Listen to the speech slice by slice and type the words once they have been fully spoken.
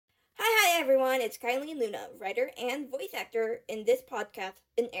everyone, it's Kylie Luna, writer and voice actor in this podcast,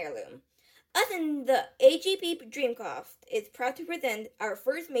 in Heirloom. Us and the AGP Dreamcast is proud to present our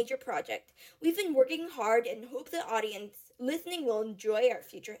first major project. We've been working hard and hope the audience listening will enjoy our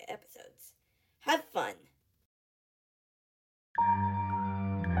future episodes. Have fun!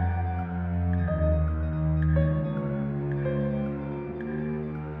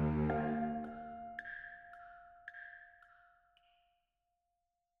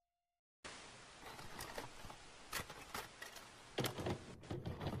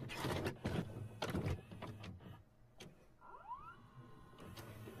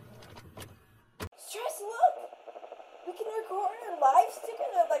 Just look! We can record our lives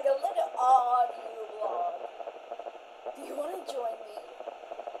together like a little audio vlog. Do you want to join me?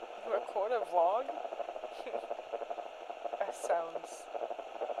 Record a vlog? That sounds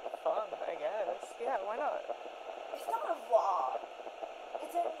fun, I guess. Yeah, why not? It's not a vlog.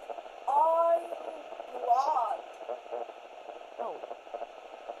 It's an audio vlog. Oh.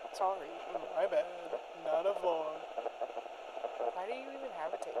 Sorry. My bad. Not a vlog. Why do you even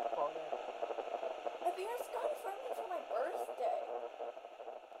have a tape recorder? My parents got it for me for my birthday.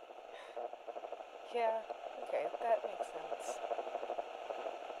 Yeah, okay, that makes sense.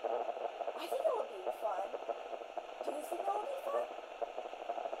 I think it would be fun. Do you think it would be fun?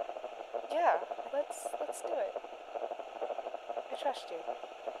 Yeah, let's do it. I trust you.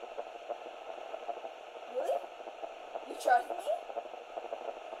 Really? You trust me?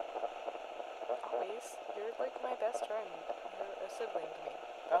 Always. You're like my best friend. You're a sibling to me.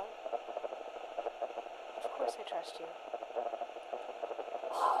 Oh? Of course I trust you.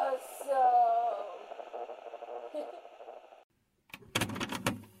 Awesome.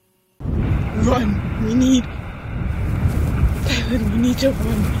 Run! We need to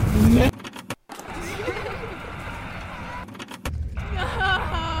run now. No!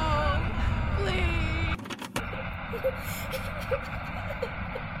 Please!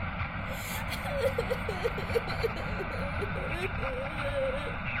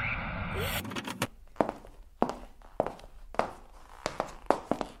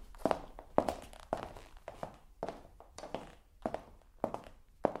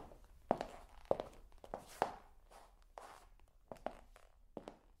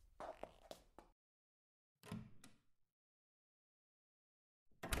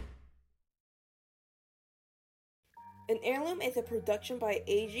 An Heirloom is a production by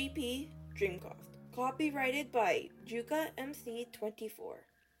AGP Dreamcast. Copyrighted by Juka MC24.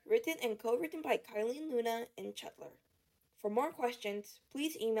 Written and co-written by Kylie Luna and Chetler. For more questions,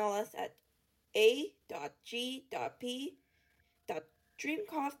 please email us at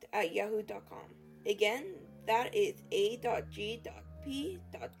a.g.p.dreamcast@yahoo.com. Again, that is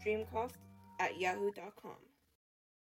a.g.p.dreamcast@yahoo.com.